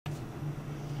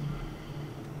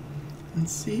and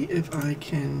see if I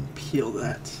can peel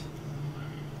that.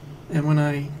 And when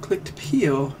I clicked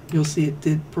peel, you'll see it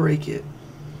did break it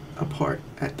apart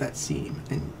at that seam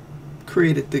and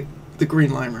created the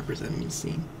green line representing the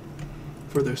seam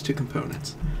for those two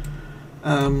components.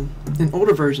 In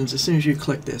older versions, as soon as you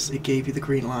click this, it gave you the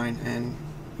green line and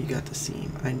you got the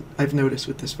seam. I've noticed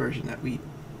with this version that I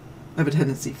have a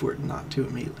tendency for it not to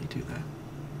immediately do that.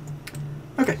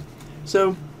 Okay,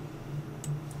 so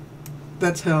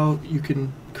that's how you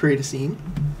can create a seam.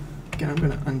 Again, I'm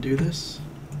going to undo this.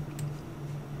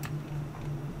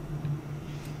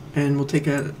 And we'll take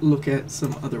a look at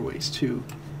some other ways to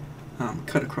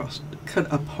cut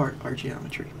apart our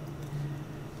geometry.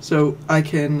 So I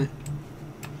can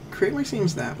create my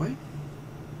seams that way.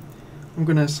 I'm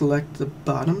going to select the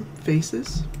bottom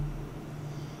faces.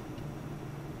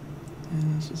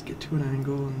 And let's just get to an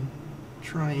angle and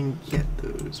try and get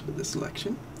those with the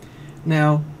selection.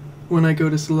 Now, when I go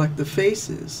to select the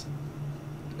faces,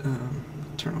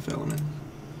 turn off element.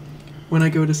 When I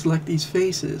go to select these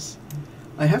faces,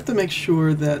 I have to make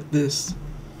sure that this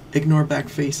ignore back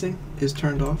facing is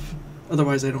turned off.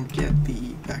 Otherwise, I don't get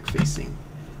the back facing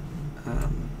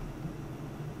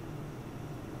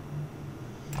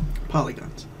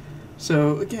polygons.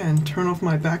 So again, turn off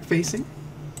my back facing.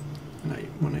 And I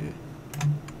want to,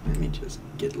 let me just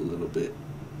get a little bit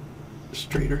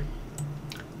straighter.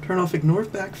 Turn off ignore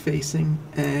back facing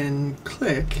and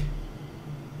click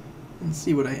and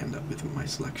see what I end up with my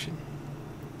selection.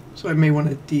 So I may want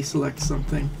to deselect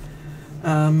something.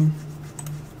 I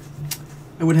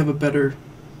would have a better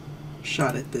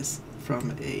shot at this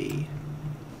from a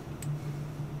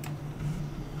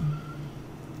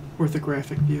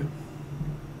orthographic view.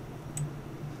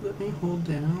 Let me hold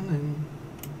down and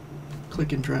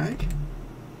click and drag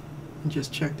and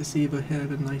just check to see if I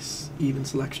have a nice even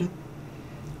selection.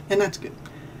 And that's good.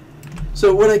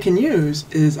 So what I can use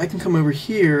is I can come over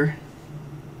here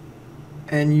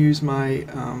and use my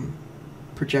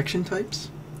projection types.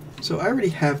 So I already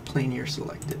have planar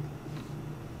selected.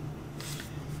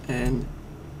 And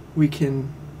we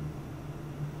can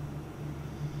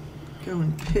go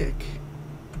and pick,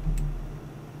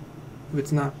 if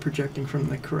it's not projecting from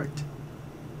the correct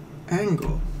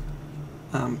angle,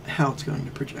 how it's going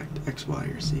to project, X, Y,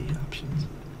 or Z options.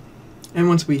 And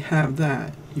once we have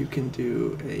that, you can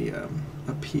do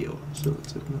a peel. So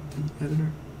let's open up the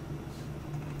editor.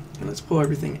 And let's pull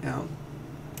everything out.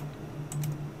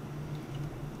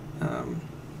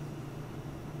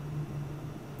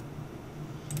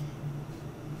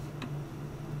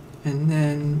 And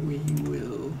then we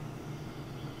will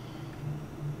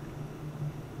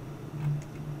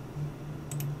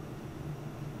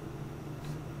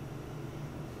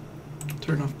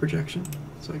turn off projection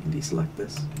so I can deselect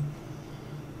this.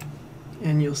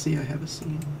 And you'll see I have a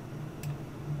seam.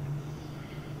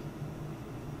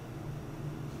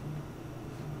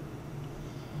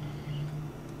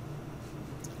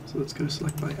 So let's go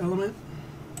select by element.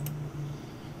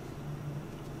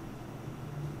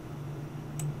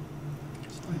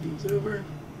 Slide these over.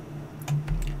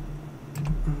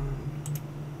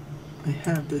 I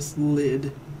have this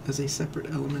lid as a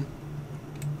separate element.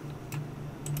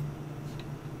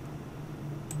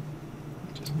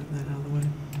 Just move that out of the way.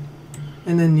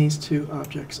 And then these two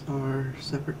objects are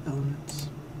separate elements.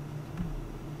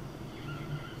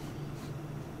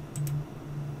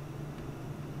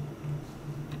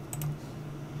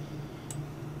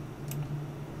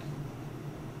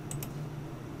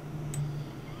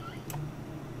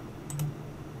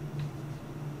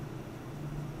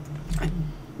 I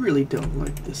really don't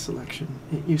like this selection.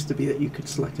 It used to be that you could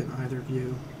select in either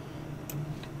view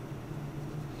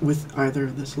with either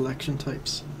of the selection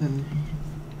types, and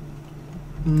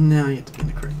now you have to be in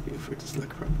the correct view for it to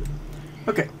select properly.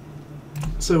 Okay,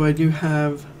 so I do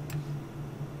have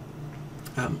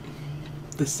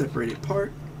this separated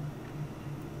part,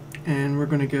 and we're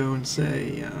going to go and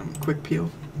say quick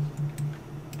peel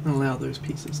and allow those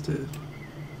pieces to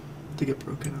get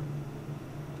broken up.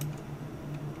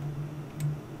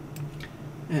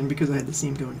 And because I had the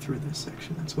seam going through this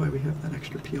section, that's why we have that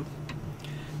extra peel.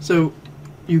 So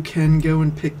you can go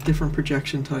and pick different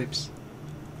projection types,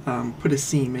 put a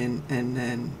seam in, and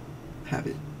then have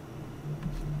it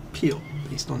peel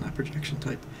based on that projection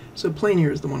type. So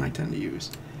planar is the one I tend to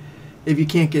use. If you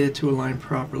can't get it to align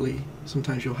properly,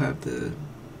 sometimes you'll have the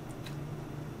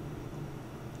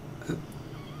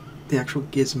actual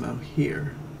gizmo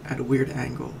here at a weird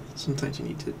angle. Sometimes you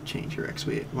need to change your X,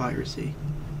 Y, or Z,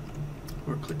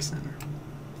 or click center.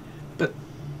 But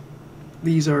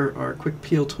these are quick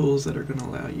peel tools that are going to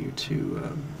allow you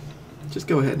to just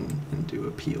go ahead and do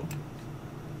a peel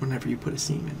whenever you put a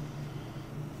seam in.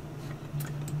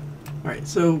 Alright,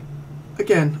 so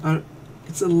again,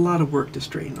 it's a lot of work to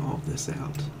straighten all of this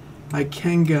out. I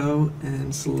can go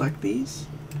and select these,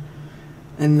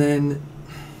 and then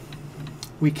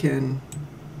we can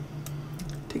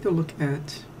take a look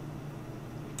at,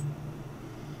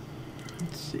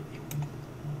 let's see,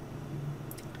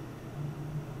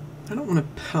 I don't want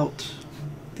to pelt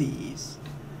these,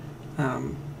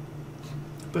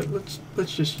 but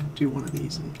let's just do one of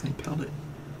these and pelt it.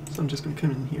 So I'm just going to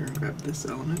come in here and grab this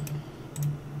element,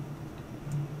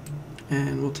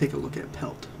 and we'll take a look at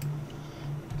pelt.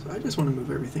 So I just want to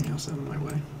move everything else out of my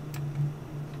way.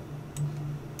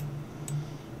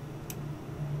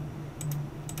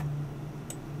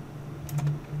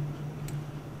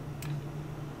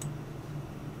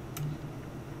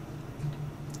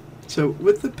 So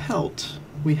with the pelt,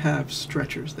 we have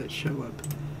stretchers that show up.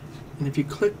 And if you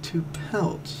click to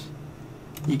pelt,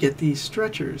 you get these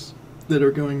stretchers that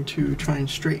are going to try and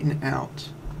straighten out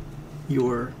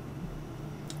your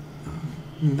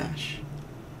mesh.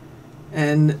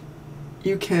 And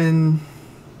you can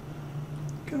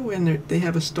go in there, they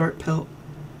have a start pelt.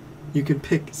 You can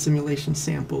pick simulation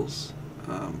samples.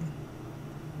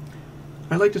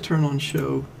 I like to turn on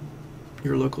show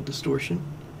your local distortion.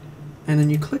 And then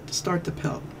you click to start the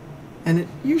pelt, and it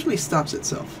usually stops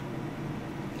itself.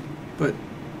 But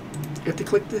you have to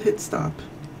click to hit stop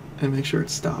and make sure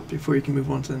it's stopped before you can move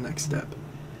on to the next step.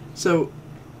 So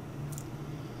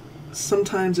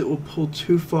sometimes it will pull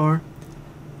too far.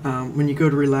 When you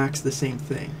go to relax, the same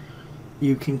thing.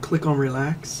 You can click on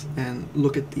relax and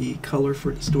look at the color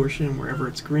for distortion. Wherever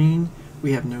it's green,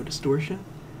 we have no distortion.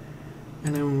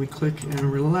 And then when we click and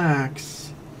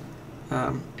relax,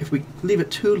 if we leave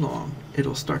it too long,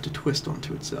 it'll start to twist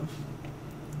onto itself.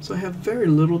 So I have very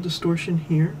little distortion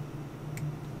here,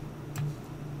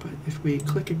 but if we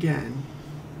click again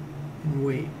and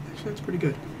wait, actually that's pretty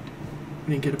good.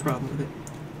 We didn't get a problem with it.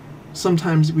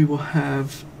 Sometimes we will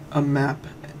have a map,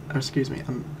 or excuse me,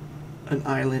 an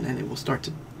island, and it will start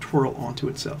to twirl onto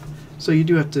itself. So you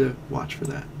do have to watch for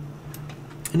that.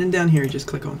 And then down here you just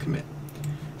click on commit.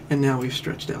 And now we've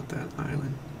stretched out that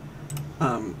island.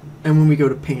 And when we go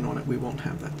to paint on it, we won't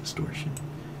have that distortion.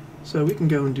 So we can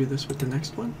go and do this with the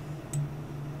next one.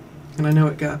 And I know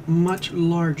it got much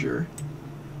larger,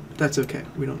 but that's okay.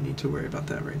 We don't need to worry about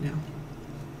that right now.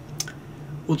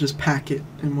 We'll just pack it,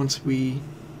 and once we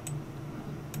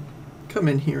come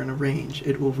in here and arrange,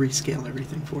 it will rescale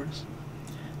everything for us.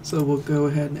 So we'll go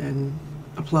ahead and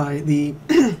apply the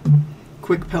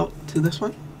quick pelt to this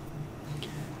one.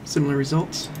 Similar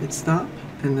results, hit stop,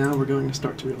 and now we're going to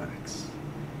start to relax.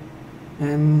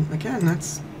 And again,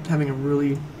 that's having a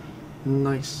really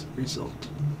nice result.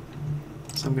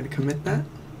 So I'm going to commit that.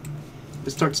 If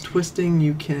it starts twisting,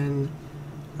 you can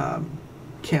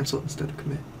cancel it instead of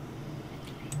commit.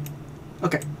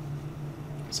 Okay,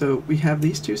 so we have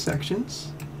these two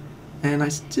sections, and I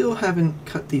still haven't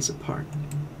cut these apart,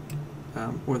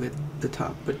 or the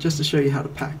top, but just to show you how to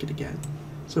pack it again.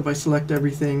 So if I select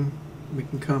everything, we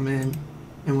can come in,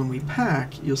 and when we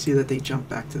pack, you'll see that they jump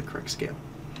back to the correct scale.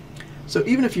 So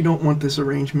even if you don't want this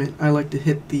arrangement, I like to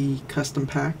hit the custom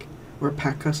pack, or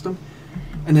pack custom,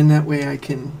 and then that way I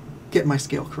can get my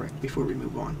scale correct before we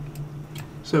move on.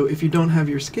 So if you don't have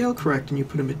your scale correct and you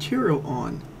put a material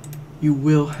on, you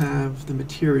will have the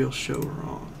material show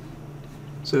wrong.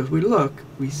 So if we look,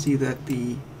 we see that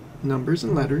the numbers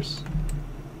and letters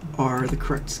are the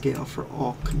correct scale for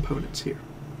all components here.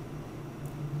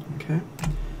 Okay?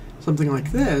 Something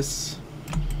like this,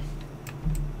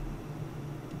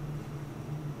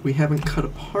 we haven't cut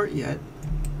apart yet,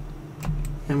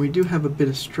 and we do have a bit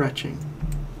of stretching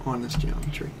on this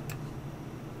geometry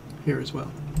here as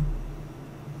well.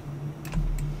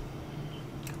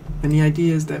 And the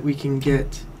idea is that we can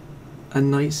get a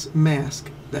nice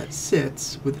mask that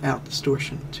sits without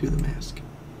distortion to the mask.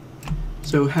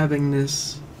 So having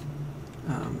this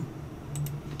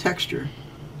texture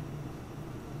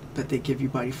that they give you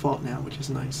by default now, which is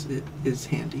nice, it is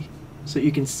handy. So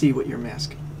you can see what your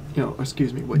mask,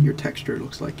 excuse me, what your texture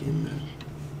looks like in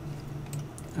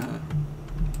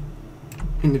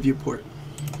the viewport,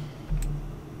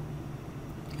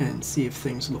 and see if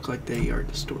things look like they are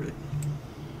distorted.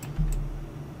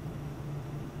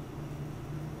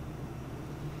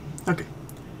 Okay,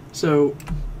 so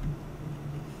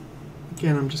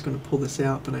again, I'm just going to pull this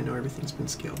out, but I know everything's been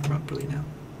scaled properly now.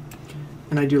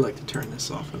 And I do like to turn this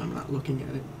off when I'm not looking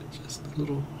at it. It's just a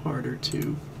little harder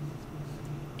to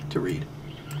read.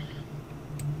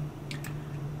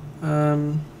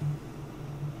 Alright,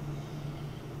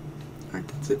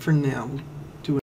 that's it for now. We'll